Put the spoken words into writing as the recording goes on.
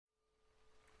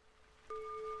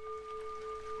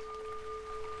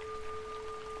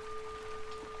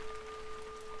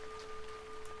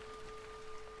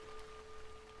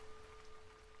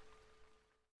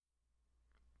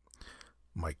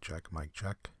Mic check, mic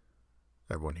check.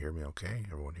 Everyone hear me okay?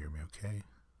 Everyone hear me okay?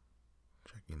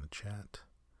 Checking the chat.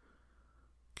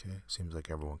 Okay, seems like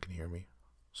everyone can hear me.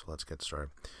 So let's get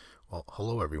started. Well,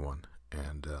 hello everyone,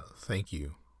 and thank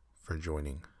you for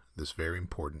joining this very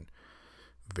important,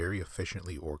 very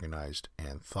efficiently organized,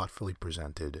 and thoughtfully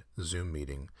presented Zoom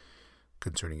meeting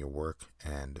concerning your work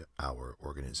and our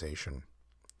organization.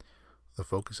 The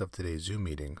focus of today's Zoom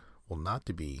meeting will not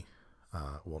be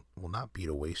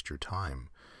to waste your time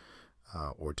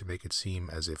or to make it seem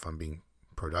as if I'm being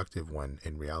productive when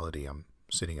in reality I'm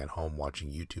sitting at home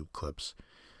watching YouTube clips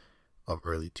of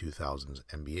early 2000s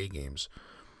NBA games,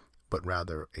 but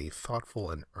rather a thoughtful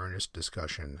and earnest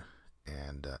discussion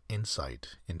and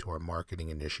insight into our marketing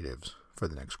initiatives for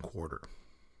the next quarter.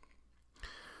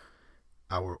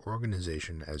 Our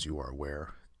organization, as you are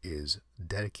aware, is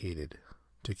dedicated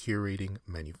to curating,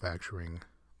 manufacturing,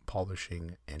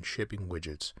 polishing, and shipping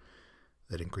widgets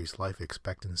that increase life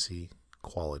expectancy,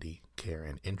 quality, care,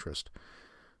 and interest.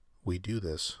 We do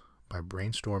this by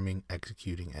brainstorming,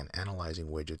 executing, and analyzing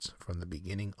widgets from the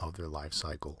beginning of their life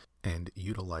cycle and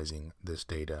utilizing this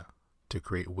data to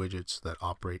create widgets that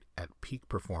operate at peak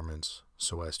performance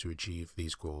so as to achieve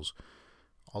these goals,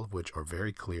 all of which are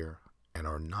very clear and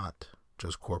are not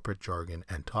just corporate jargon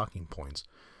and talking points,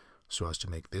 so as to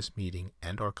make this meeting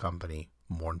and our company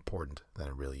more important than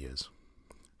it really is.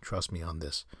 Trust me on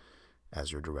this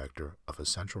as your Director of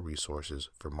Essential Resources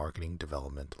for Marketing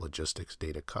Development, Logistics,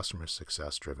 Data, Customer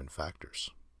Success Driven Factors.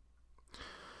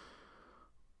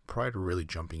 Prior to really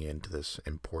jumping into this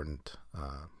important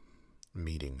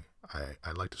meeting,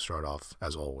 I'd like to start off,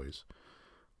 as always,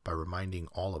 by reminding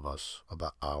all of us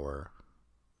about our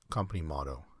company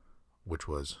motto, which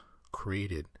was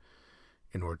created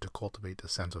in order to cultivate a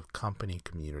sense of company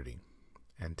community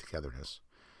and togetherness.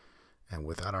 And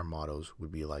without our mottos,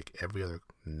 we'd be like every other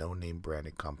no-name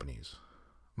branded companies.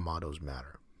 Mottos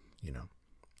matter, you know.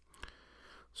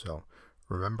 So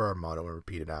remember our motto and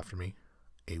repeat it after me.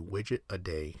 A widget a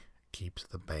day keeps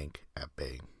the bank at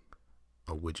bay.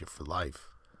 A widget for life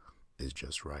is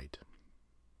just right.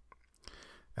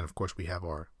 And of course we have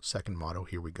our second motto.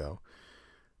 Here we go.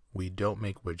 We don't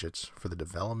make widgets for the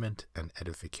development and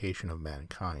edification of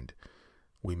mankind.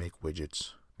 We make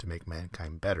widgets to make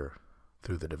mankind better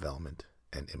through the development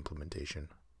and implementation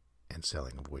and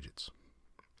selling of widgets.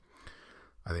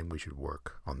 I think we should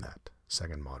work on that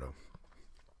second motto.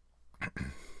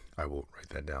 I will write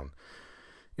that down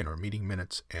in our meeting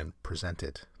minutes and present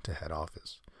it to head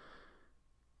office.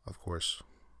 Of course,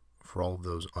 for all of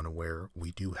those unaware, we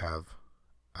do have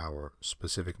our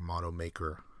specific motto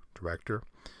maker director.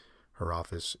 Her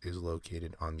office is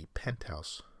located on the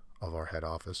penthouse of our head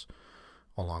office,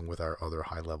 along with our other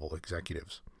high-level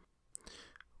executives.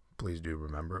 Please do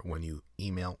remember, when you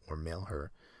email or mail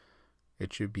her,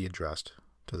 it should be addressed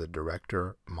to the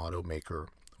Director Motto Maker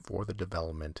for the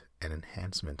development and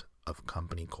enhancement of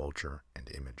company culture and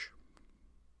image.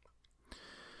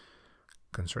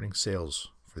 Concerning sales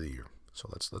for the year, so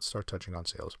let's start touching on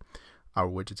sales. Our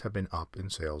widgets have been up in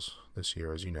sales this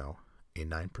year, as you know, a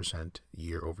 9%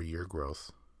 year-over-year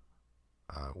growth.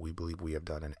 We believe we have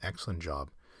done an excellent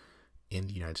job in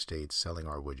the United States selling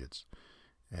our widgets,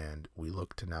 and we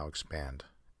look to now expand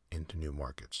into new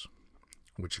markets,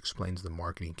 which explains the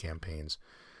marketing campaigns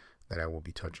that I will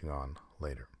be touching on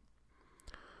later.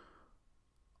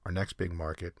 Our next big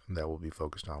market that we'll be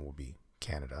focused on will be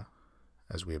Canada,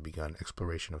 as we have begun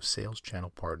exploration of sales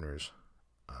channel partners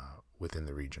within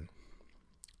the region.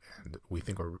 And we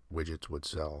think our widgets would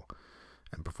sell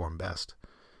and perform best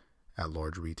at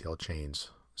large retail chains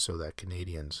so that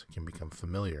Canadians can become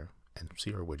familiar and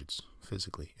see our widgets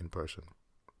physically in person.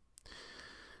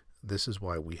 This is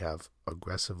why we have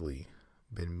aggressively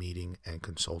been meeting and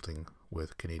consulting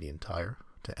with Canadian Tire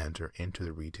to enter into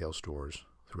the retail stores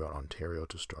throughout Ontario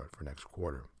to start for next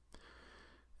quarter.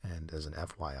 And as an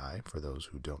FYI, for those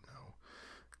who don't know,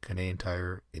 Canadian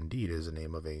Tire indeed is the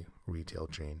name of a retail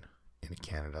chain in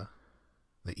Canada.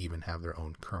 They even have their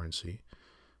own currency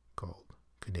called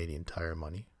Canadian Tire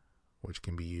Money, which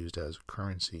can be used as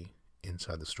currency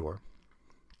inside the store.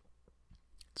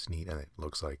 It's neat, and it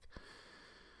looks like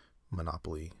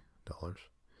Monopoly dollars.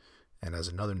 And as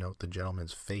another note, the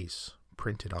gentleman's face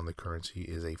printed on the currency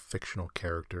is a fictional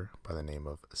character by the name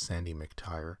of Sandy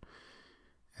McTire,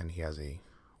 and he has a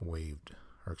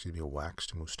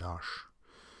waxed mustache.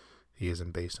 He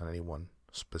isn't based on anyone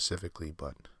specifically,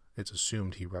 but it's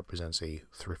assumed he represents a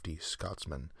thrifty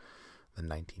Scotsman, the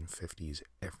 1950s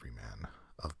everyman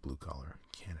of blue-collar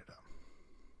Canada.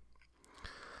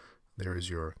 There is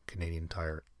your Canadian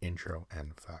Tire intro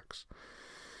and facts.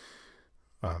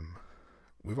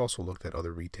 We've also looked at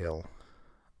other retail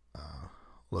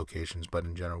locations, but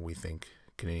in general, we think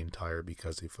Canadian Tire,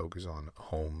 because they focus on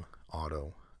home,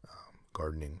 auto,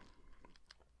 gardening,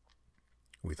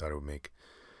 we thought it would make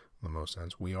the most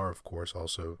sense. We are, of course,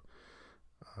 also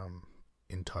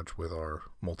in touch with our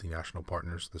multinational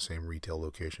partners, the same retail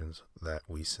locations that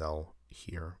we sell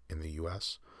here in the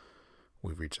U.S.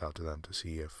 We've reached out to them to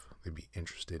see if they'd be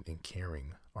interested in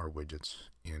carrying our widgets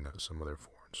in some of their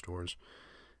foreign stores,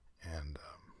 and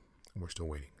we're still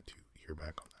waiting to hear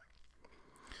back on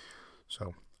that.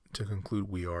 So, to conclude,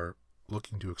 we are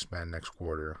looking to expand next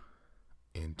quarter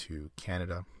into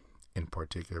Canada, in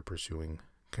particular pursuing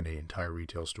Canadian Tire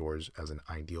retail stores as an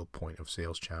ideal point of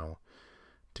sales channel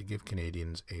to give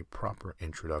Canadians a proper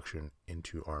introduction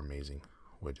into our amazing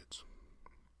widgets.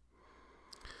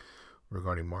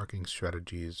 Regarding marketing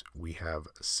strategies, we have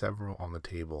several on the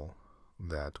table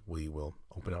that we will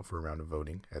open up for a round of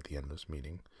voting at the end of this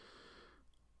meeting.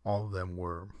 All of them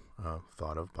were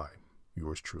thought of by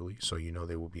yours truly, so you know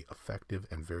they will be effective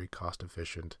and very cost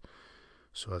efficient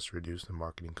so as to reduce the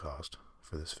marketing cost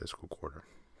for this fiscal quarter.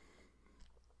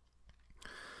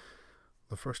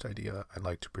 The first idea I'd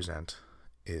like to present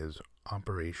is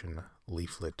Operation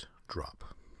Leaflet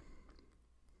Drop.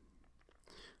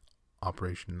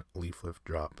 Operation Leaflet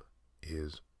Drop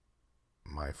is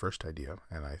my first idea,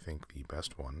 and I think the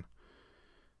best one,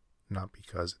 not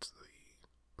because it's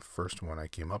the first one I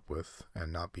came up with,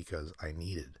 and not because I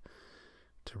needed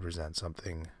to present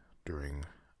something during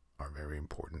our very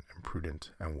important and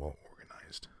prudent and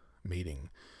well-organized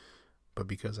meeting, but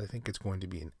because I think it's going to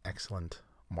be an excellent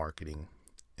marketing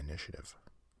initiative.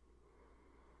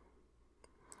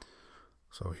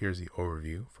 So here's the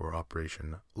overview for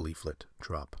Operation Leaflet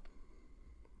Drop.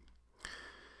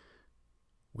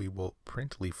 We will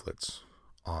print leaflets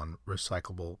on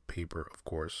recyclable paper, of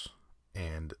course,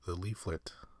 and the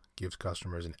leaflet gives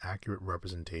customers an accurate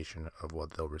representation of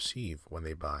what they'll receive when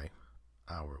they buy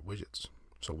our widgets.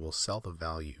 So we'll sell the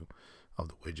value of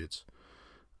the widgets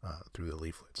through the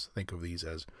leaflets. Think of these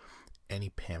as any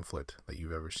pamphlet that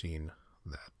you've ever seen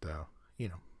that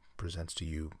presents to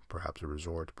you perhaps a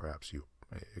resort,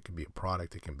 it can be a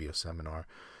product, it can be a seminar,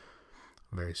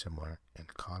 very similar in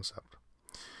concept.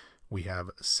 We have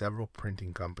several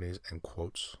printing companies and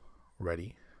quotes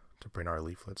ready to print our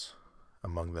leaflets.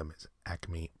 Among them is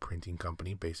Acme Printing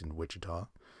Company based in Wichita.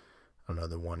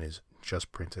 Another one is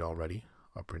Just Printed Already,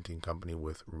 a printing company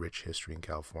with rich history in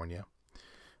California.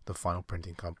 The final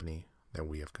printing company that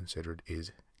we have considered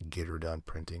is Gitterdon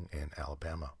Printing in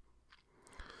Alabama.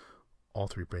 All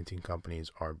three printing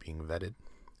companies are being vetted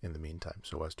in the meantime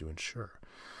so as to ensure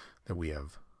that we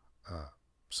have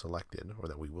selected, or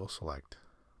that we will select,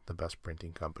 the best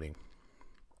printing company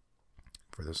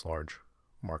for this large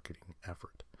marketing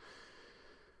effort.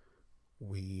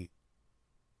 We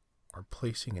are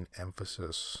placing an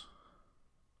emphasis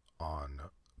on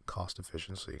cost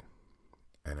efficiency,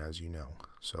 and as you know,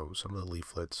 so some of the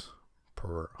leaflets,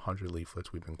 per 100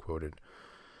 leaflets we've been quoted,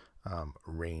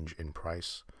 range in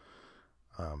price.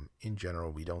 In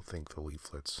general, we don't think the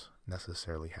leaflets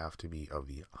necessarily have to be of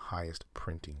the highest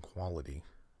printing quality,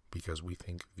 because we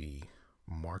think the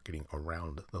marketing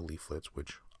around the leaflets,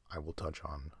 which I will touch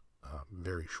on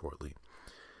very shortly,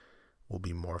 will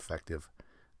be more effective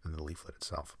than the leaflet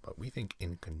itself. But we think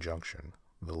in conjunction,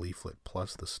 the leaflet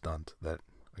plus the stunt that,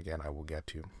 again, I will get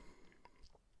to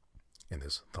in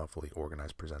this thoughtfully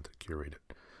organized,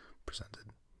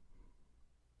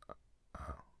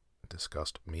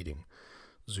 discussed meeting,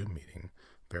 Zoom meeting,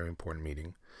 very important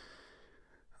meeting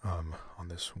on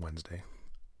this Wednesday.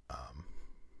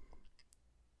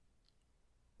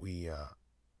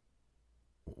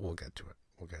 We'll get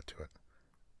to it.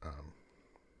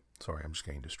 Sorry, I'm just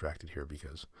getting distracted here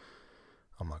because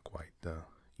I'm not quite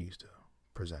used to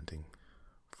presenting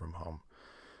from home.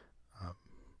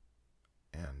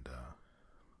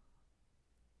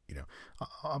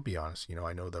 I'll be honest,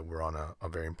 I know that we're on a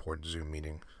very important Zoom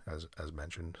meeting, as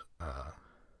mentioned,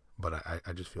 but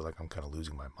I just feel like I'm kind of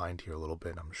losing my mind here a little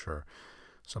bit. I'm sure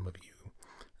some of you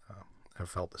have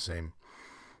felt the same,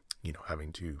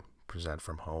 having to present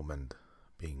from home and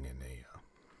being in a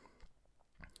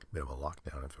bit of a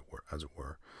lockdown, as it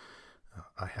were.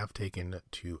 I have taken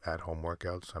 2 at-home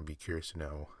workouts. I'd be curious to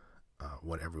know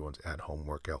what everyone's at-home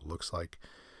workout looks like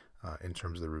in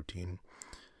terms of the routine.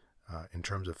 In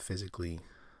terms of physically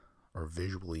or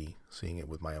visually seeing it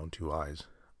with my own 2 eyes,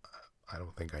 I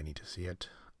don't think I need to see it.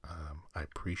 I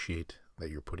appreciate that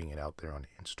you're putting it out there on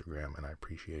Instagram, and I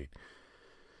appreciate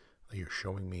that you're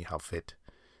showing me how fit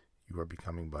you are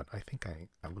becoming, but I think I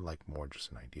would like more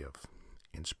just an idea of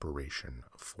inspiration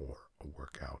for a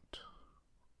workout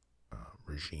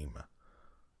regime,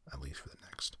 at least for the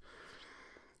next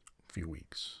few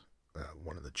weeks.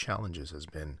 One of the challenges has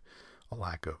been a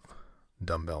lack of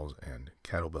dumbbells and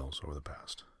kettlebells over the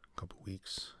past couple of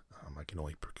weeks. I can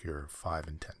only procure 5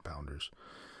 and 10 pounders,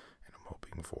 and I'm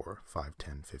hoping for 5,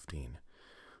 10, 15,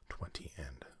 20,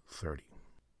 and 30.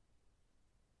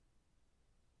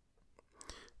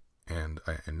 And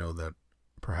I know that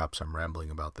perhaps I'm rambling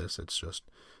about this. It's just,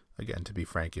 again, to be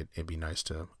frank, it'd be nice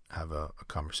to have a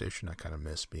conversation. I kind of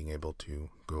miss being able to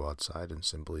go outside and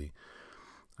simply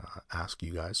ask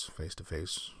you guys face to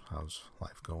face, how's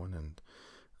life going? And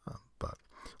but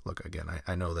look, again,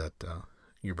 I know that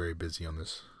you're very busy on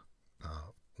this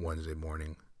Wednesday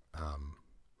morning.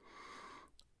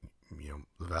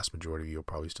 The vast majority of you are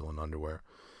probably still in underwear.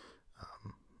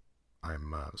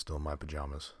 I'm still in my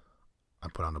pajamas. I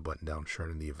put on a button-down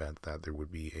shirt in the event that there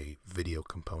would be a video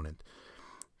component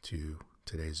to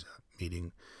today's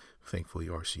meeting. Thankfully,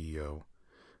 our CEO,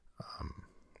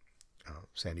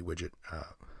 Sandy Widget,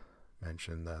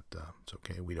 mentioned that it's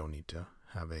okay. We don't need to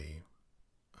have a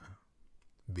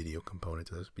video component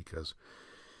to this because,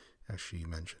 as she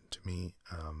mentioned to me,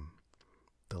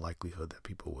 the likelihood that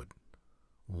people would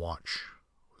watch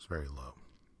was very low,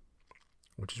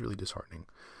 which is really disheartening.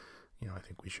 I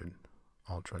think we should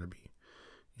all try to be,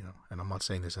 and I'm not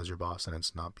saying this as your boss, and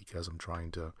it's not because I'm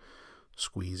trying to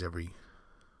squeeze every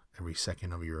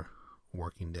second of your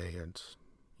working day. It's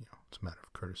a matter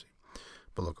of courtesy.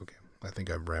 But look, okay, I think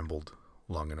I've rambled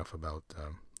long enough about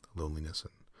loneliness,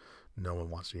 and no one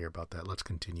wants to hear about that. Let's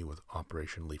continue with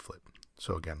Operation Leaflet.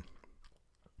 So again,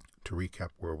 to recap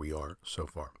where we are so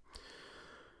far.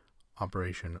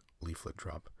 Operation Leaflet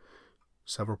Drop.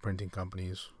 Several printing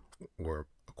companies were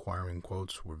acquiring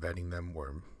quotes, we're vetting them,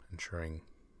 we're ensuring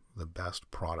the best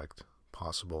product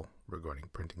possible regarding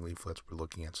printing leaflets. We're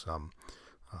looking at some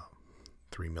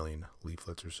 3 million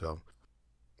leaflets or so.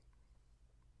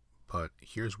 But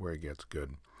here's where it gets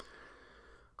good.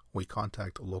 We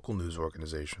contact local news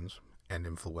organizations and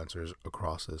influencers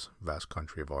across this vast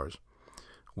country of ours.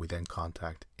 We then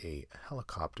contact a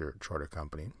helicopter charter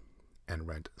company and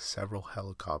rent several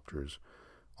helicopters,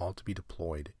 all to be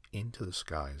deployed into the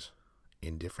skies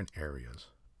in different areas,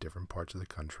 different parts of the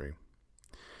country.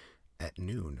 At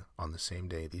noon on the same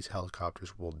day, these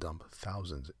helicopters will dump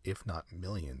thousands, if not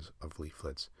millions, of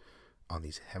leaflets on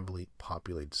these heavily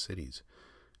populated cities,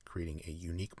 creating a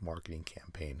unique marketing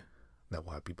campaign that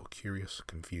will have people curious,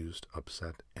 confused,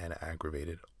 upset, and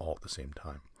aggravated all at the same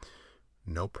time.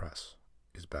 No press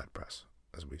is bad press,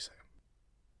 as we say.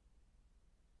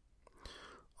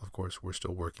 Of course, we're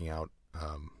still working out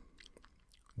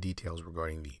details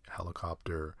regarding the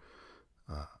helicopter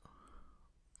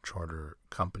charter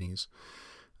companies.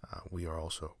 We are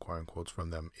also acquiring quotes from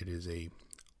them. It is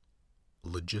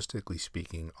logistically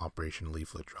speaking, Operation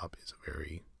Leaflet Drop is a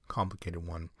very complicated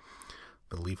one.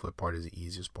 The leaflet part is the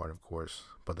easiest part, of course,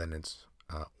 but then it's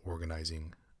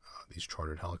organizing these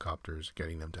chartered helicopters,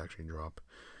 getting them to actually drop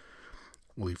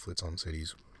leaflets on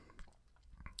cities.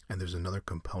 And there's another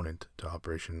component to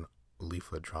Operation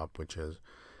Leaflet Drop, which has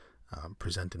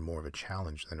presented more of a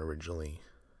challenge than originally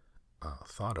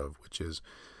thought of, which is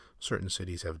certain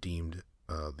cities have deemed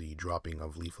the dropping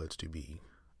of leaflets to be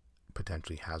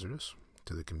potentially hazardous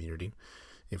to the community.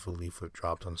 If a leaflet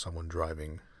drops on someone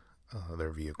driving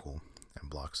their vehicle and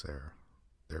blocks their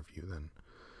view, then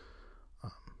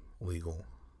legal,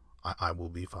 I will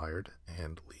be fired,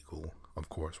 and legal, of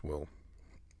course, will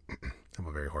have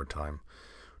a very hard time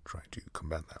trying to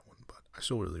combat that one. But I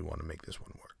still really want to make this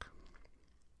one work.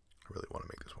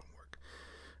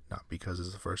 Not because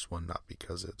it's the first one, not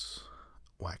because it's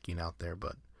whacking out there,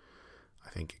 but I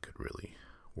think it could really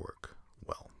work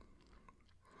well.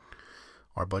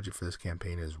 Our budget for this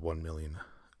campaign is 1 million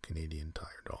Canadian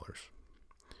Tire dollars.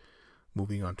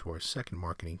 Moving on to our second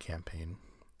marketing campaign,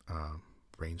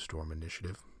 brainstorm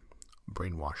initiative,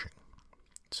 brainwashing.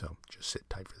 So just sit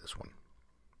tight for this one.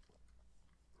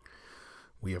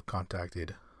 We have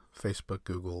contacted Facebook,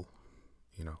 Google,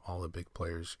 all the big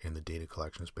players in the data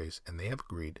collection space, and they have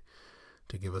agreed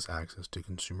to give us access to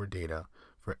consumer data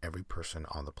for every person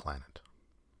on the planet.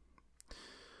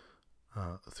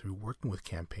 Through working with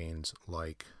campaigns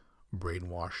like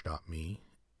Brainwash.me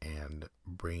and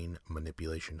Brain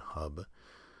Manipulation Hub,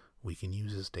 we can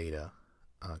use this data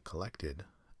collected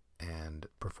and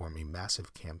perform a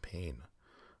massive campaign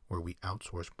where we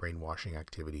outsource brainwashing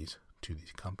activities to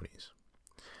these companies.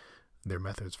 Their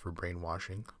methods for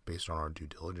brainwashing, based on our due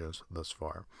diligence thus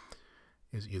far,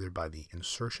 is either by the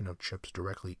insertion of chips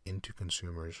directly into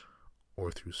consumers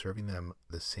or through serving them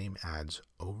the same ads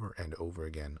over and over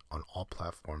again on all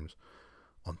platforms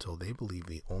until they believe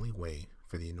the only way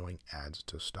for the annoying ads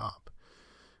to stop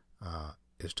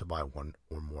is to buy one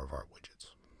or more of our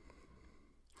widgets.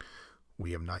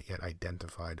 We have not yet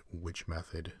identified which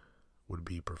method would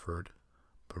be preferred,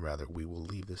 but rather we will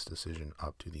leave this decision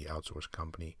up to the outsourced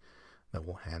company that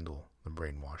will handle the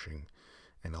brainwashing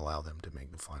and allow them to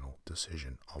make the final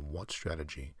decision on what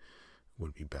strategy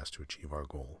would be best to achieve our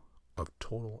goal of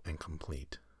total and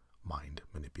complete mind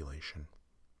manipulation.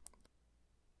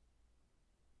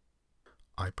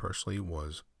 I personally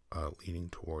was leaning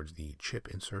towards the chip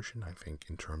insertion. I think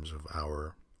in terms of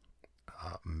our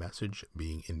message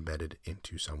being embedded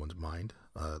into someone's mind,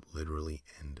 literally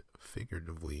and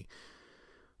figuratively,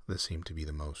 this seemed to be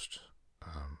the most,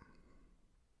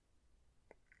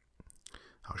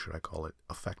 how should I call it,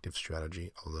 effective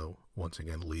strategy, although once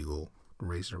again legal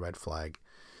raised a red flag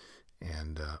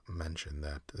and mentioned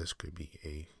that this could be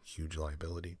a huge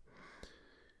liability.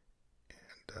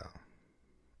 And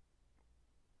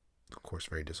of course,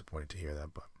 very disappointed to hear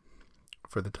that, but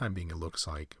for the time being, it looks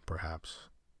like perhaps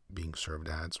being served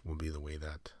ads will be the way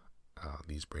that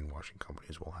these brainwashing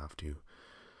companies will have to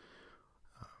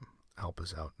help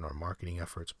us out in our marketing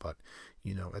efforts. But,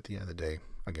 at the end of the day,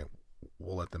 again,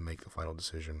 we'll let them make the final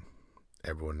decision.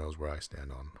 Everyone knows where I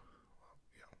stand on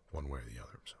one way or the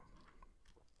other. So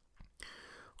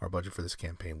our budget for this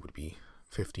campaign would be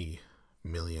 50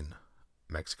 million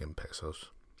Mexican pesos.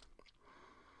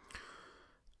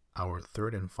 Our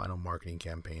third and final marketing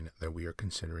campaign that we are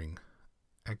considering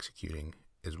executing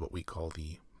is what we call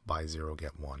the Buy Zero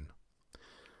Get One.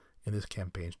 In this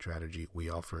campaign strategy, we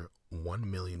offer 1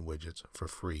 million widgets for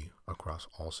free across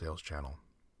all sales channels,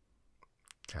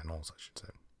 I should say.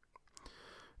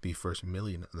 The first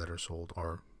million that are sold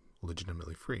are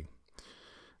legitimately free.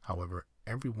 However,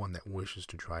 everyone that wishes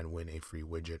to try and win a free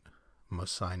widget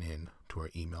must sign in to our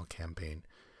email campaign,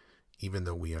 even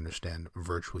though we understand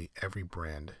virtually every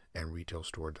brand and retail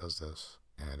store does this,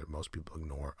 and most people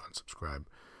ignore, unsubscribe,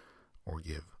 or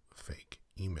give fake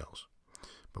emails.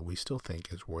 But we still think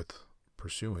it's worth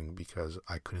pursuing because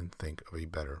I couldn't think of a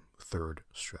better third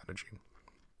strategy.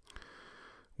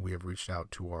 We have reached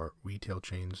out to our retail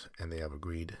chains and they have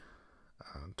agreed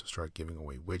to start giving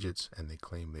away widgets, and they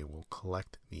claim they will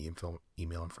collect the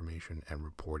email information and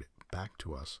report it back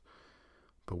to us,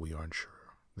 but we aren't sure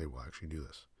they will actually do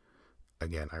this.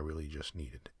 Again, I really just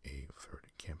needed a third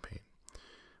campaign.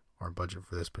 Our budget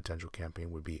for this potential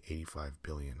campaign would be 85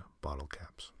 billion bottle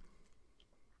caps.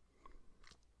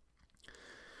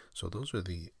 So those are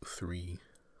the three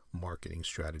marketing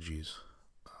strategies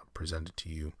presented to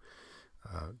you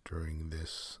during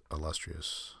this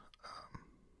illustrious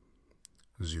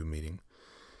Zoom meeting.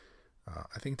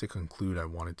 I think to conclude, I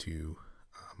wanted to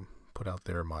put out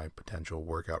there my potential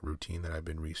workout routine that I've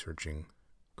been researching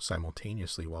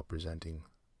simultaneously while presenting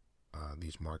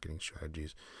these marketing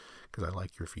strategies, because I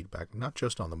like your feedback, not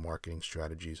just on the marketing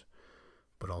strategies,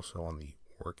 but also on the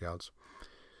workouts,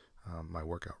 my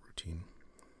workout routine.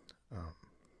 I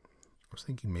was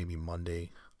thinking maybe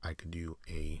Monday I could do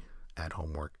a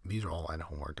at-home work. These are all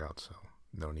at-home workouts, so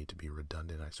no need to be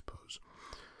redundant, I suppose.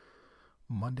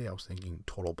 Monday I was thinking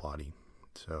total body,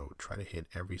 so try to hit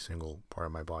every single part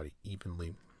of my body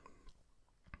evenly.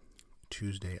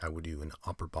 Tuesday I would do an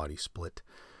upper body split,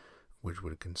 which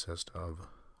would consist of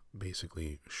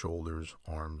basically shoulders,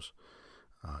 arms,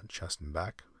 chest and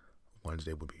back.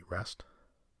 Wednesday would be rest.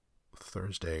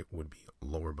 Thursday would be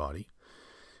lower body,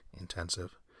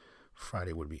 intensive.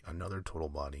 Friday would be another total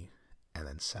body, and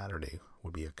then Saturday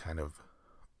would be a kind of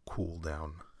cool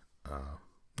down,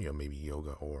 maybe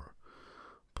yoga or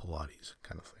Pilates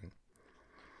kind of thing.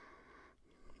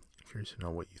 Curious to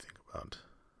know what you think about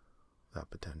that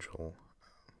potential.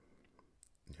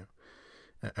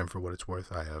 And for what it's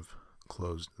worth, I have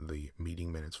closed the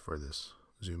meeting minutes for this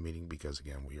Zoom meeting because,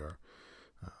 again, we are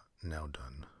now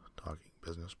done talking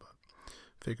business, but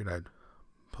figured I'd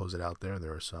pose it out there.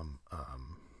 There are some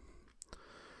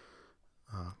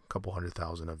couple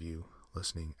 100,000 of you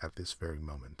listening at this very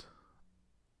moment,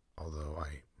 although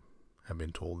I have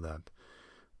been told that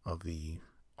of the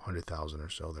 100,000 or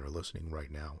so that are listening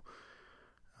right now,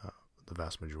 the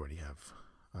vast majority have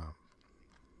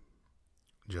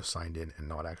just signed in and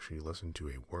not actually listened to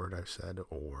a word I've said,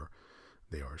 or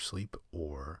they are asleep,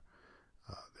 or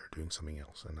they're doing something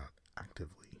else and not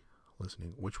actively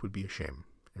listening, which would be a shame.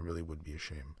 It really would be a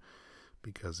shame,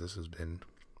 because this has been,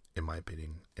 in my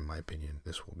opinion,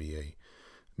 this will be a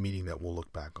meeting that we'll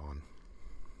look back on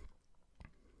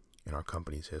in our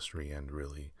company's history and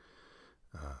really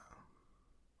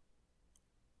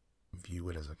view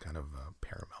it as a kind of a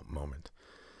paramount moment.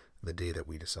 The day that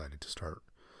we decided to start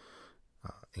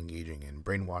engaging in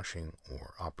brainwashing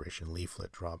or Operation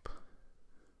Leaflet Drop.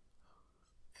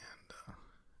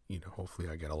 And, hopefully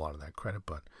I get a lot of that credit,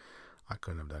 but I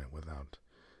couldn't have done it without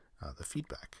the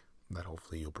feedback that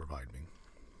hopefully you'll provide me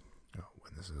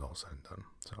when this is all said and done.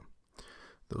 So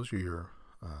those are your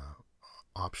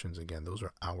options. Again, those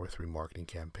are our 3 marketing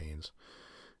campaigns.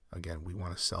 Again, we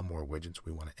want to sell more widgets.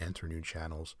 We want to enter new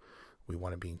channels. We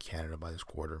want to be in Canada by this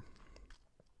quarter.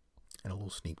 And a little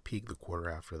sneak peek, the quarter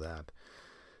after that,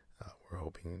 we're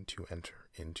hoping to enter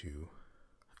into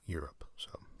Europe.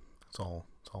 So it's all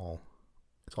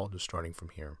just starting from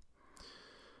here.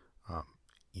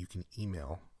 You can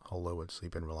email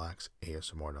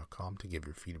hello@sleepandrelaxasmr.com to give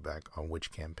your feedback on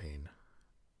which campaign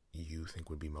you think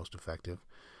would be most effective,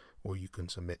 or you can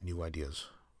submit new ideas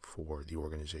for the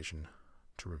organization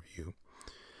to review.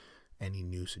 Any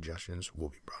new suggestions will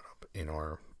be brought up in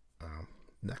our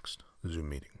next Zoom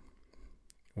meeting,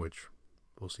 which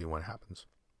we'll see what happens.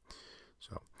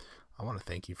 So I want to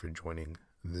thank you for joining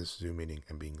this Zoom meeting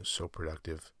and being so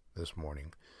productive this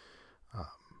morning.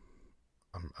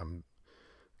 I'm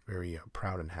very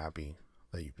proud and happy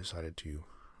that you've decided to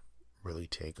really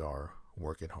take our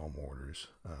work at home orders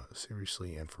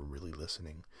seriously, and for really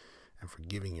listening and for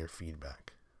giving your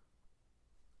feedback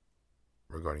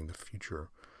regarding the future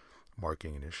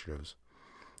marketing initiatives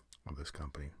of this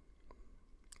company.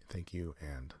 Thank you,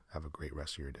 and have a great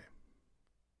rest of your day.